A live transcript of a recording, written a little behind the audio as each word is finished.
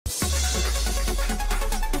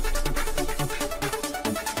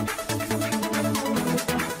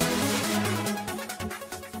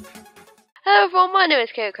Hello everyone, my name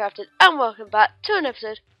is Crafted and welcome back to an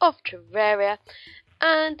episode of Terraria.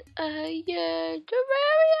 And yeah,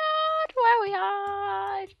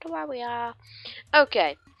 Terraria.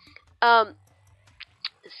 Okay.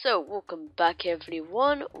 So welcome back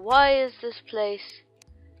everyone. Why is this place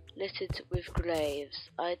littered with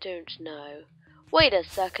graves? I don't know. Wait a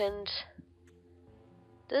second.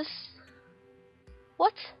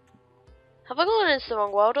 What? Have I gone into the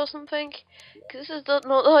wrong world or something? Because this is not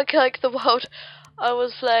like the world I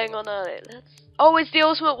was playing on earlier. Oh, it's the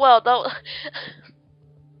ultimate world. Okay,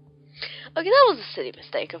 that was a silly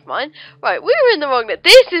mistake of mine. Right, we were in the wrong there.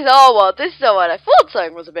 This is our world. This is our world. I thought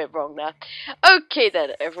something was a bit wrong there. Okay then,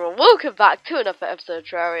 everyone. Welcome back to another episode of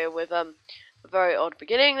Terraria with a very odd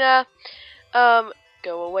beginning there.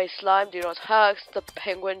 Go away, slime. Do not hurt the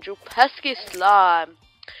penguin, you pesky slime.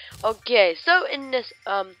 Okay, so in this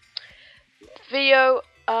video,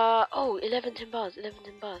 11 tin bars, 11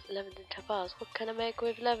 tin bars, 11 tin bars. What can I make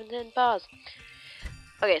with 11 tin bars?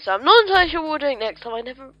 Okay, so I'm not entirely sure what we're doing next time. I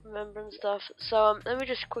never remember and stuff. So let me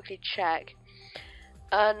just quickly check.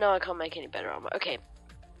 No, I can't make any better armor. Okay.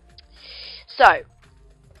 So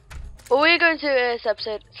what we're going to do in this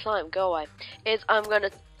episode, slime, go away, is I'm going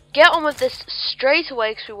to get on with this straight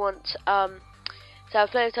away because we want so I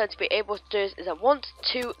have plenty of time to be able to do this. Is I want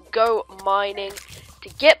to go mining to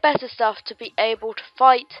get better stuff to be able to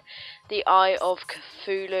fight the Eye of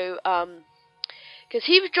Cthulhu. Because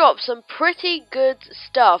he's dropped some pretty good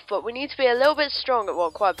stuff, but we need to be a little bit stronger, well,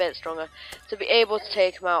 quite a bit stronger, to be able to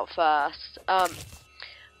take him out first.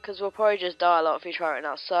 Because we'll probably just die a lot if we try right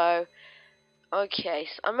now. So, okay,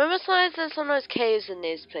 so I remember there's some nice caves in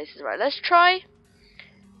these places. Right, let's try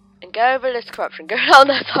and get over this corruption. Go down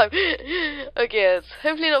that time. Okay, let's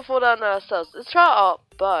hopefully not fall down there ourselves. Let's try our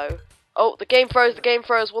bow. Oh, the game froze,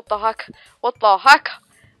 what the heck? What the heck?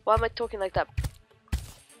 Why am I talking like that?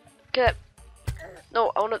 Get it.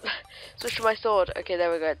 No, I want to switch to my sword. Okay,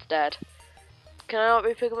 there we go, it's dead. Can I not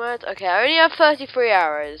be picking words? Okay, I only have 33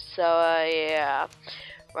 arrows, so, yeah.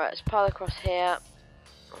 Right, let's pile across here.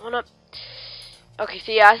 Okay,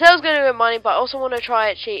 so yeah, I said I was going to go mining, but I also want to try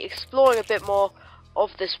actually exploring a bit more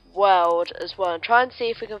of this world as well, and try and see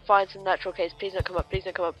if we can find some natural caves. Please don't come up, please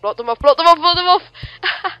don't come up. Block them off, block them off, block them off!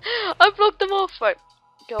 I blocked them off. Right,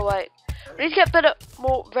 go away. We need to get better,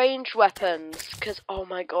 more ranged weapons, because oh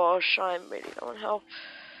my gosh, I'm really low on health.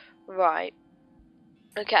 Right.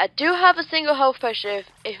 Okay, I do have a single health potion.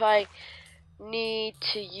 If I need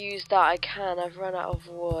to use that, I can. I've run out of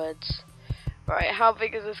wood. Right, how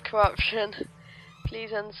big is this corruption?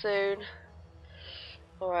 Please end soon.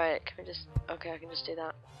 Alright, can we just... Okay, I can just do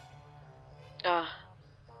that.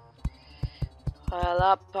 Pile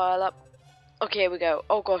up, pile up. Okay, here we go.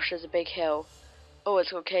 Oh gosh, there's a big hill. Oh,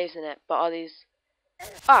 it's got caves in it, but are these...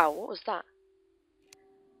 Wow, what was that?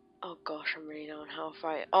 Oh gosh, I'm really low on health,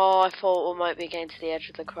 right. Oh, I thought we might be getting to the edge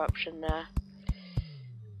of the corruption there.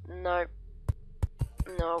 No.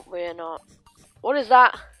 No, we're not. What is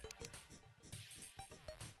that?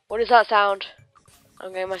 What is that sound?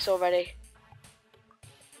 I'm getting my sword ready.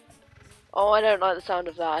 Oh, I don't like the sound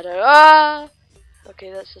of that. I don't... Ah!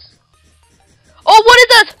 Okay, that's just... Oh, what is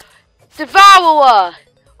that? Devourer!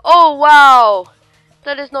 Oh, wow!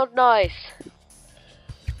 That is not nice.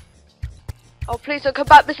 Oh, please don't come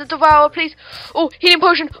back, Mr. Devourer, please. Oh, healing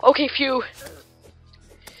potion. Okay, phew.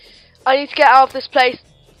 I need to get out of this place.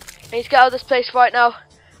 I need to get out of this place right now.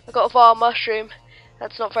 I got a vile mushroom.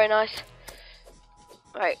 That's not very nice.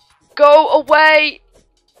 Right, go away.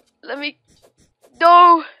 Let me...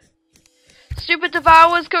 No. Stupid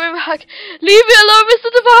Devourer's coming back. Leave me alone,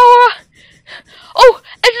 Mr. Devourer. Oh,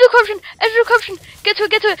 edge of the corruption. Edge of the corruption. Get to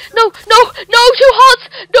it, get to it. No, no, no, 2 hearts.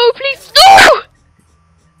 No, please. No.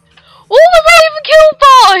 What was I even killed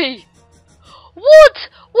by? What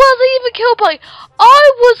was I even killed by?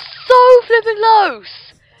 I was so flipping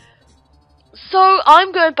close. So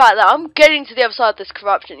I'm going back there. I'm getting to the other side of this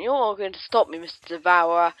corruption. You're not going to stop me, Mr.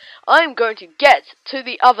 Devourer. I'm going to get to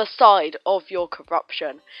the other side of your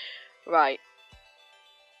corruption. Right.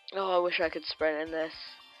 Oh, I wish I could sprint in this.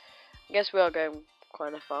 I guess we are going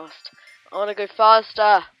kind of fast. I want to go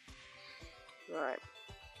faster. Right.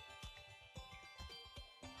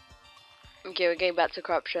 Okay, we're getting back to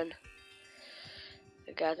corruption.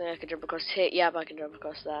 Okay, I think I can jump across here. Yeah, but I can jump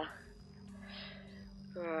across there.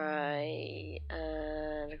 Right,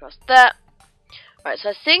 and across there. Right, so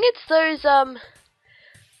I think it's those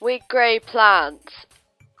weak grey plants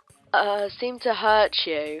seem to hurt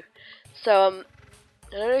you. So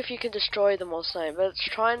I don't know if you can destroy them or something, but let's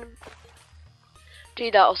try and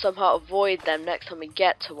do that or somehow avoid them next time we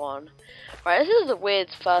get to one. Right, this is a weird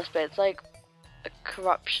first bit. It's like a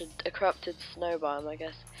corrupted snow biome, I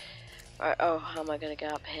guess. Alright, oh, how am I gonna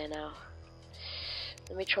get up here now?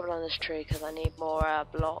 Let me chop down this tree because I need more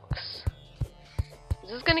blocks.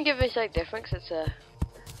 Is this gonna give me something different? 'Cause it's a...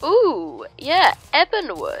 Ooh, yeah,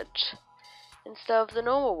 ebon wood. Instead of the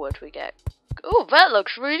normal wood we get. Ooh, that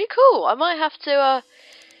looks really cool. I might have to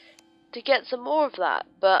get some more of that.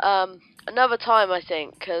 But, another time, I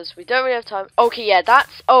think, because we don't really have time. Okay, yeah,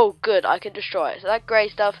 that's... Oh, good, I can destroy it. So that grey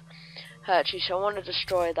stuff hurts you, so I want to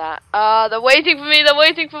destroy that. They're waiting for me, they're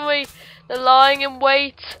waiting for me. They're lying in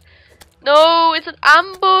wait. No, it's an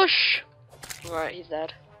ambush. Right, he's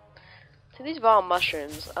dead. So these vile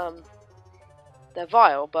mushrooms, they're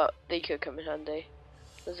vile, but they could come in handy.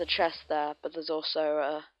 There's a chest there, but there's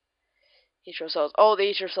also, Eater of Souls. Oh, the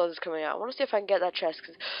Eater of Souls is coming out. I want to see if I can get that chest.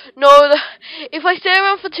 Cause no, if I stay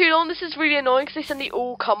around for too long, this is really annoying because they suddenly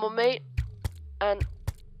all come on me. And...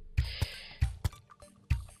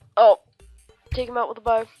 Oh. Take him out with a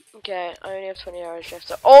bow. Okay, I only have 20 arrows left.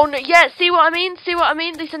 So, oh no, yeah, see what I mean? See what I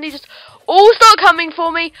mean? They suddenly just all start coming for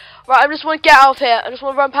me. Right, I just want to get out of here. I just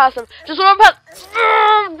want to run past them. Just want to run past.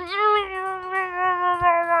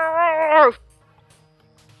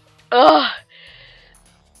 Ugh.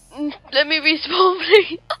 Let me respawn,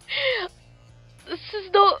 please. This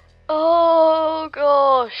is not. Oh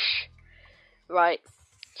gosh. Right.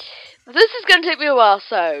 This is going to take me a while,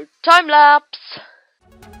 so time lapse.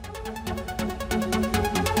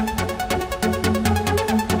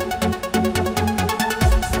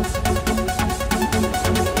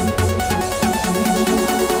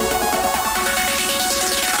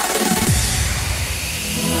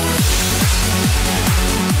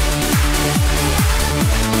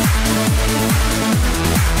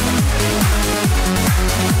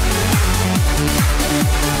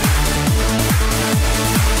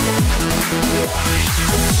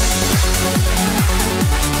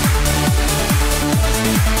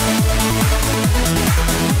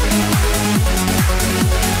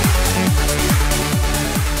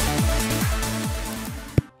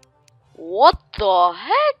 What the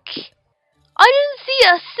heck? I didn't see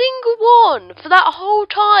a single one for that whole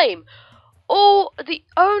time. All the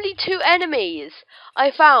only two enemies I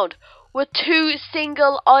found were two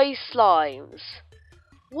single ice slimes.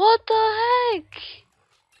 What the heck?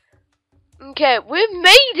 Okay, we've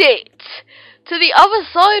made it to the other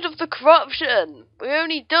side of the corruption. We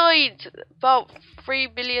only died about 3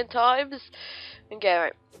 billion times. Okay,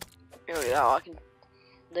 right. Here we go.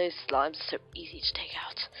 Those slimes are so easy to take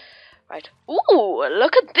out. Right. Ooh,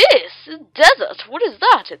 look at this! Desert! What is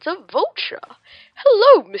that? It's a vulture!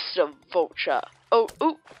 Hello, Mr. Vulture! Oh,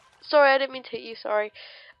 ooh. Sorry, I didn't mean to hit you, sorry.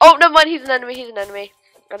 Oh, never mind, he's an enemy, he's an enemy.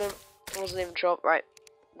 I wasn't even sure. Right.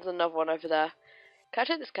 There's another one over there. Can I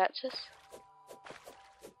take this cactus?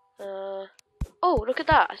 Oh, look at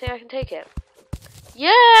that. I think I can take it.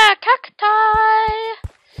 Yeah! Cacti!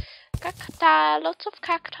 Cacti! Lots of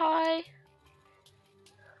cacti.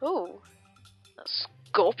 Ooh. That's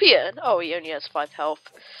Scorpion? Oh, he only has 5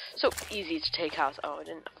 health. So easy to take out. Oh, I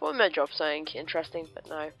thought I might drop something interesting, but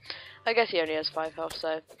no. I guess he only has 5 health,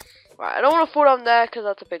 so... Right, I don't want to fall down there, because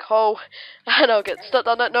that's a big hole. And I'll get stuck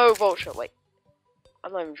down there. No, vulture, wait.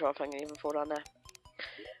 I'm not even sure if I can even fall down there.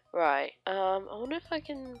 Right, I wonder if I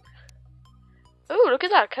can... Oh, look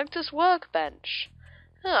at that, cactus workbench.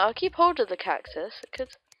 Oh, I'll keep hold of the cactus. It could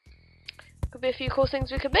be a few cool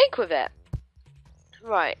things we could make with it.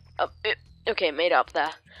 Right, okay, made up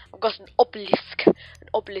there. I've got an obelisk. An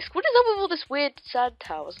obelisk. What is up with all this weird sand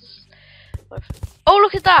towers? Oh,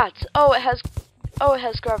 look at that! Oh, it has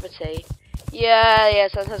gravity. Yeah,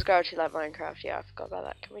 so it has gravity like Minecraft. Yeah, I forgot about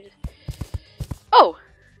that. Can we just... Oh!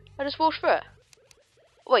 I just walked through it.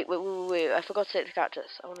 Wait, I forgot to take the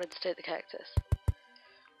cactus. I wanted to take the cactus.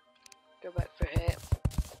 Go back through here.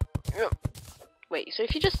 Wait, so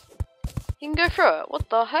if you can go through it. What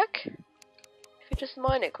the heck? Just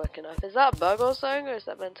mine it quick enough. Is that a bug or something, or is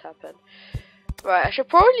that meant to happen? Right, I should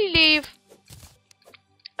probably leave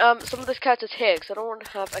some of this cactus here, because I don't want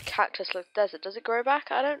to have a cactus-like desert. Does it grow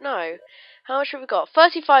back? I don't know. How much have we got?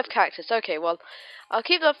 35 cactus. Okay, well, I'll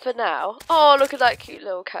keep that for now. Oh, look at that cute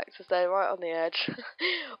little cactus there, right on the edge.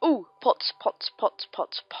 Ooh, pots.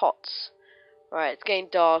 Right, it's getting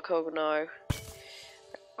dark. Oh no.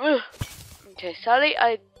 Okay, sadly,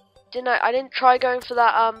 I didn't try going for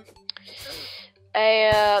that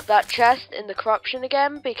that chest in the corruption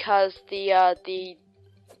again, because I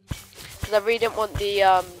really didn't want the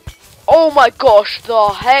oh my gosh, the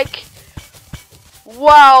heck.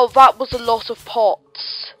 Wow, that was a lot of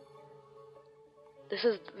pots. This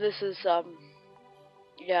is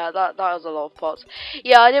yeah, that was a lot of pots.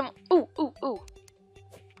 Yeah, I didn't ooh.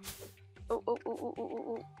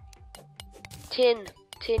 Tin.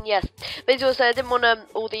 tin, yes. Basically, also, I didn't want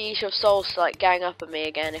all the Issue of Souls to like gang up on me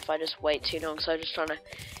again if I just wait too long. So I'm just trying to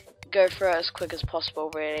go through it as quick as possible,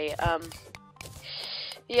 really.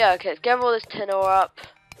 Yeah, okay, let's gather all this tin ore up.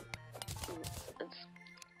 Let's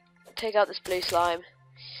take out this blue slime.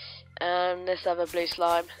 And this other blue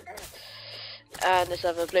slime. And this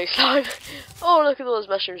other blue slime. Oh, look at all those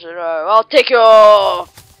mushrooms in a row. I'll take you all!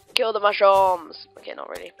 Kill the mushrooms! Okay, not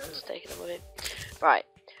really. Just taking them away. Right.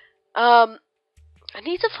 I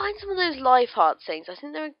need to find some of those life heart things. I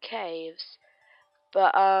think they're in caves.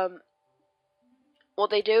 But, what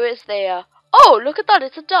they do is they, oh, look at that,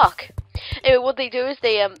 it's a duck! Anyway, what they do is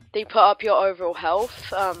they put up your overall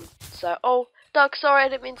health. So, oh, duck, sorry, I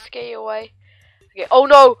didn't mean to scare you away. Okay, oh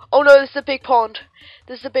no, this is a big pond.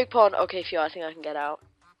 This is a big pond. Okay, phew, I think I can get out.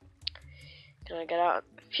 Can I get out?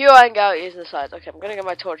 Phew, I can get out using the sides. Okay, I'm gonna get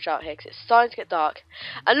my torch out here because it's starting to get dark.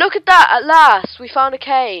 And look at that, at last, we found a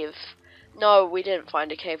cave. No, we didn't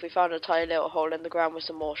find a cave. We found a tiny little hole in the ground with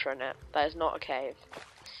some mortar in it. That is not a cave.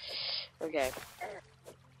 Okay.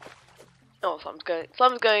 Oh, someone's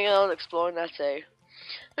going on exploring there too.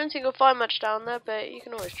 I don't think you'll find much down there, but you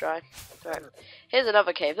can always try. Right. Here's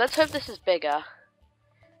another cave. Let's hope this is bigger.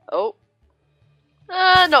 Oh.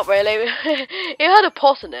 Not really. It had a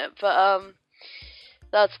pot in it, but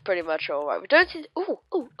that's pretty much alright. We don't see.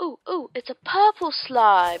 Ooh! It's a purple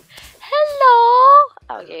slime.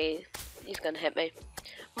 Hello. Okay, he's gonna hit me.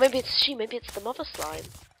 Maybe it's she. Maybe it's the mother slime.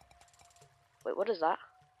 Wait, what is that?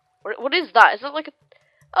 What is that? Is that like a?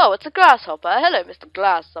 Oh, it's a grasshopper. Hello, Mr.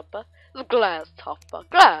 Grasshopper. The grasshopper.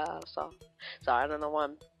 Grasshopper. Sorry, I don't know why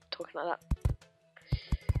I'm talking like that.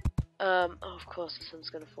 Oh, of course, this one's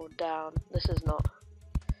gonna fall down. This is not.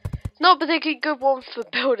 It's not a particularly good one for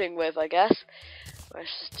building with, I guess. Let's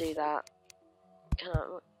just do that.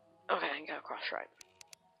 Okay, I can go across, right.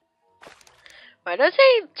 Right, I don't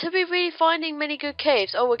seem to be really finding many good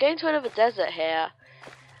caves. Oh, we're going to another desert here.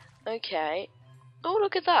 Okay. Oh,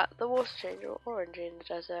 look at that. The water change orange in the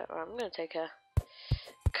desert. Right, I'm going to take a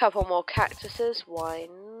couple more cactuses. Why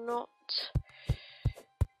not?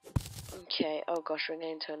 Okay. Oh, gosh, we're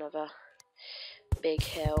going to another big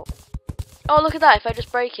hill. Oh, look at that. If I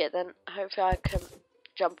just break it, then hopefully I can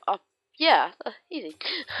jump up. Yeah, easy.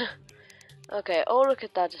 Okay. Oh, look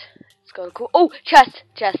at that. It's got a cool. Oh, chest.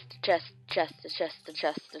 Hello,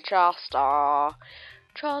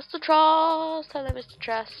 Mr.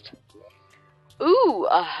 Chest. Ooh,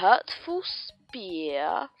 a hurtful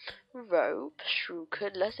spear, rope,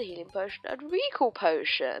 shuriken, lesser healing potion, and recall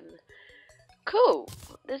potion. Cool.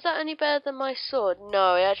 Is that any better than my sword?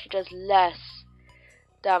 No, it actually does less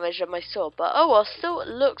damage than my sword, but oh well, still it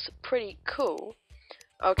looks pretty cool.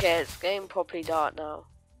 Okay, it's getting properly dark now.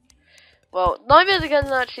 Well, Nightmares Again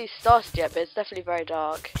hasn't actually started yet, but it's definitely very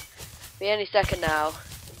dark. But any second now,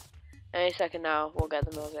 we'll get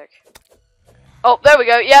the music. Oh, there we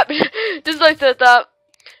go, yep, just as I said that.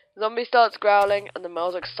 Zombie starts growling and the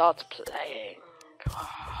music starts playing.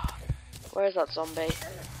 Where is that zombie?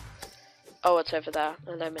 Oh, it's over there.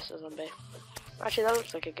 And I missed a zombie. Actually, that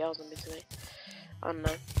looks like a girl zombie to me. I don't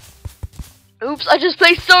know. Oops, I just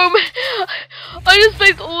placed I just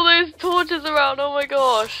placed all those torches around, oh my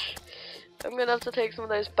gosh. I'm gonna have to take some of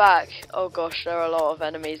those back. Oh gosh, there are a lot of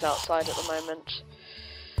enemies outside at the moment.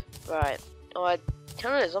 Right. Oh, I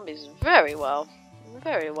handle those zombies very well.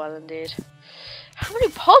 Very well indeed. How many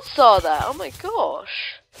pots are there? Oh my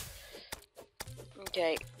gosh.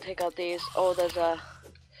 Okay, take out these. Oh, there's a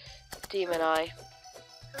demon eye.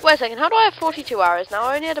 Wait a second, how do I have 42 arrows now?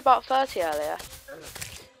 I only had about 30 earlier.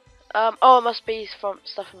 Oh, it must be from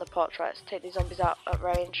stuff in the pot. Right, let's take these zombies out at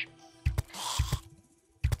range.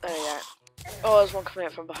 There we go. Oh, there's one coming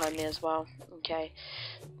up from behind me as well. Okay.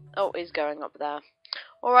 Oh, he's going up there.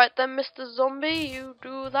 Alright then, Mr. Zombie, you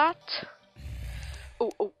do that.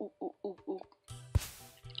 Ooh.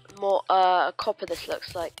 More, copper this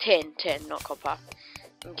looks like. Tin, not copper.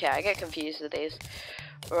 Okay, I get confused with these.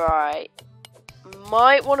 Right.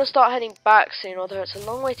 Might want to start heading back soon, although it's a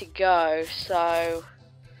long way to go, so...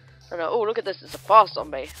 I don't know. Oh, look at this, it's a fast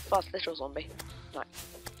zombie. Fast little zombie. Right.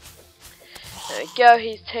 There we go,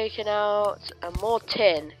 he's taken out. And more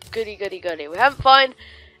tin. Goody. We haven't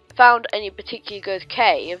found any particularly good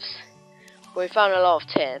caves, but we found a lot of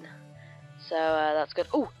tin. So, that's good.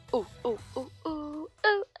 Ooh,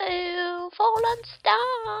 fallen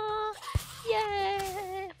star!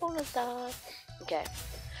 Yeah, fallen star. Okay.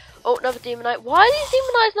 Oh, another demon eye. Why are these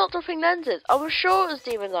demon eyes not dropping lenses? I was sure it was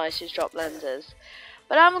demon eyes who's dropped lenses,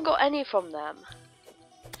 but I haven't got any from them.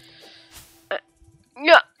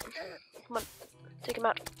 Yeah. Come on, take him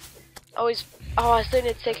out. Oh, I still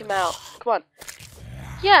need to take him out. Come on.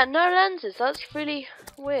 Yeah, no lenses. That's really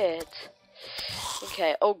weird.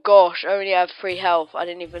 Okay, oh gosh, I only have 3 health. I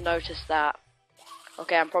didn't even notice that.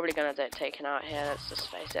 Okay, I'm probably gonna get taken out here, let's just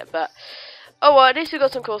face it. But, oh well, at least we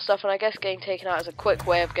got some cool stuff, and I guess getting taken out is a quick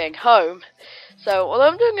way of getting home. So, although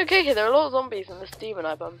I'm doing okay here, there are a lot of zombies in this demon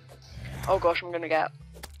album. Oh gosh, I'm gonna get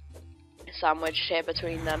sandwiched here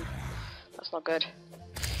between them. That's not good.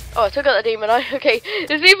 Oh, I took out the demon eye. Okay,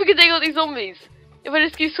 let's see if we can take out these zombies. If I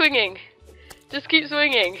just keep swinging. Just keep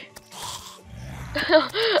swinging.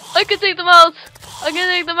 I can take them out. I can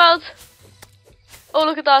take them out. Oh,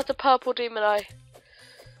 look at that. It's a purple demon eye.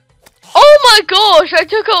 Oh my gosh, I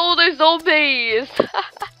took out all those zombies.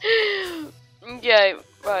 Okay,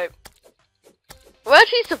 right. We're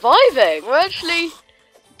actually surviving. We're actually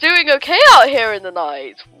doing okay out here in the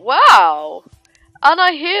night. Wow. And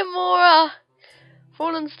I hear more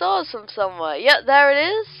fallen stars from somewhere. Yep, there it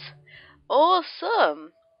is.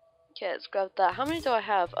 Awesome. Okay, let's grab that. How many do I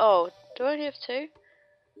have? Oh, do I only have 2?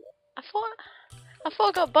 I thought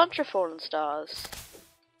I got a bunch of fallen stars.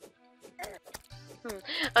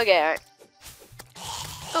 Okay, alright.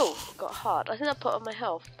 Oh, got hard. I think I put on my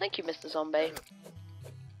health. Thank you, Mr. Zombie.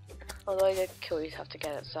 Although I did kill you, have to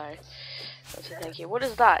get it, sorry. So thank you. What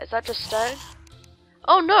is that? Is that just stone?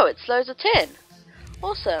 Oh no, it's loads of tin.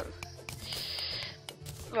 Awesome.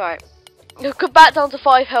 Right. We'll go back down to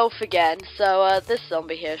 5 health again. So this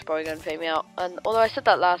zombie here is probably going to take me out. And although I said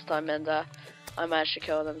that last time, and I managed to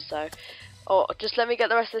kill them, so. Oh, just let me get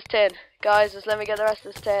the rest of this tin, guys. Just let me get the rest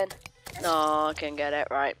of this tin. No, I can get it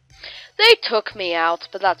right. They took me out,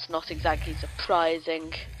 but that's not exactly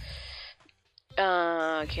surprising.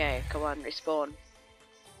 Okay, come on, respawn.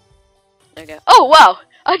 Okay. Oh wow!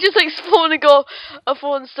 I just like spawned and got a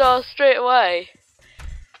fallen star straight away.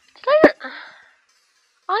 I'm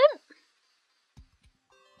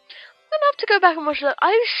gonna have to go back and watch that.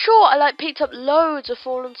 I'm sure I like picked up loads of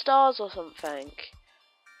fallen stars or something.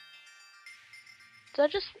 Did I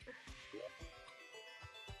just?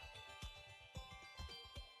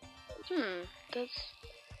 That's.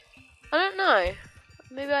 I don't know.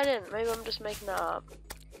 Maybe I didn't. Maybe I'm just making that up.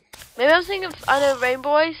 Maybe I was thinking of. I know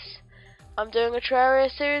Rainbow Ice. I'm doing a Terraria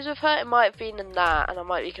series with her. It might have been in that, and I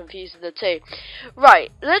might be confused with the two.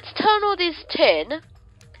 Right. Let's turn all these tin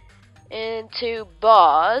into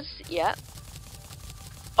bars. Yeah.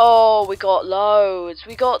 Oh, we got loads.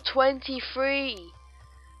 We got 23.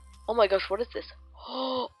 Oh my gosh, what is this?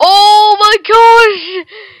 Oh my gosh!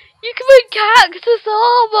 You can make cactus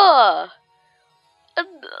armor! And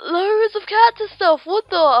loads of cactus stuff. What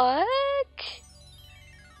the heck?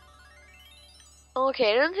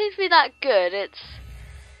 Okay, it doesn't seem to be that good. It's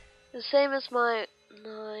the same as my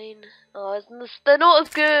 9. Oh, they're not as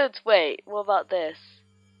good. Wait, what about this?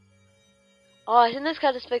 Oh, I think this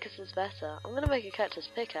cactus pickaxe is better. I'm gonna make a cactus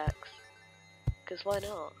pickaxe. Because why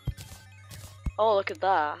not? Oh, look at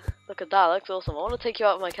that. Look at that. That looks awesome. I want to take you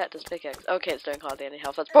out with my cactus pickaxe. Okay, it's doing hardly any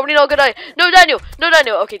health. That's probably not a good idea. No, Daniel! No,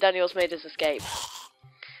 Daniel! Okay, Daniel's made his escape.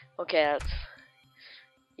 Okay, that's...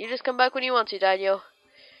 You just come back when you want to, Daniel.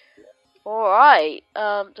 Alright.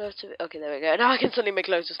 Okay, there we go. Now I can suddenly make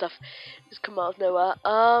loads of stuff. Just come out of nowhere.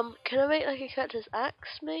 Can I make like a cactus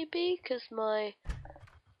axe, maybe? Because my...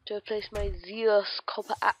 To replace my Zeus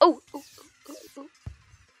copper axe. Oh!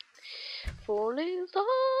 Falling star,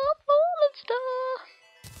 falling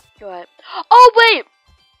star. Right. Oh wait!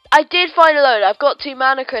 I did find a load. I've got 2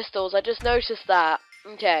 mana crystals. I just noticed that.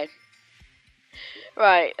 Okay.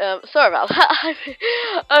 Right. Sorry about that.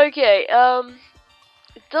 Okay.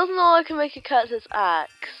 It doesn't look like I can make a cactus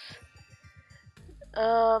axe.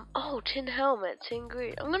 Oh, tin helmet, tin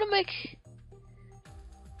green. I'm gonna make.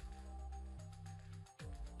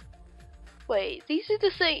 Wait, these are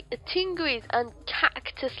the same. Tin greens and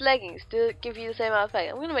cactus leggings do give you the same amount of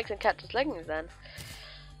effect. I'm gonna make some cactus leggings then.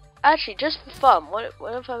 Actually, just for fun, what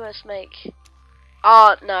if I must make?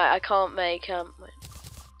 Oh no, I can't make.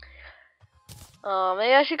 Oh,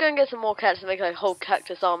 maybe I should go and get some more cactus and make like a whole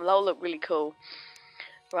cactus armor. That'll look really cool.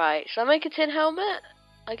 Right, should I make a tin helmet?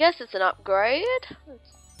 I guess it's an upgrade.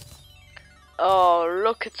 Oh,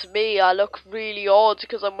 look at me. I look really odd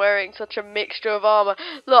because I'm wearing such a mixture of armor.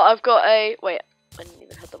 Look, I've got a... Wait, I didn't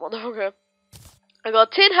even have them on the program. I've got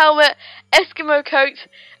a tin helmet, Eskimo coat,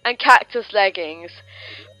 and cactus leggings.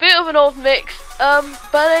 Bit of an odd mix.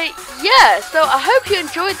 Yeah, so I hope you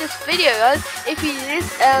enjoyed this video, guys. If you did,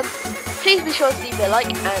 please be sure to leave a like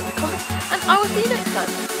and comment. And I will see you next time.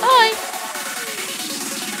 Bye!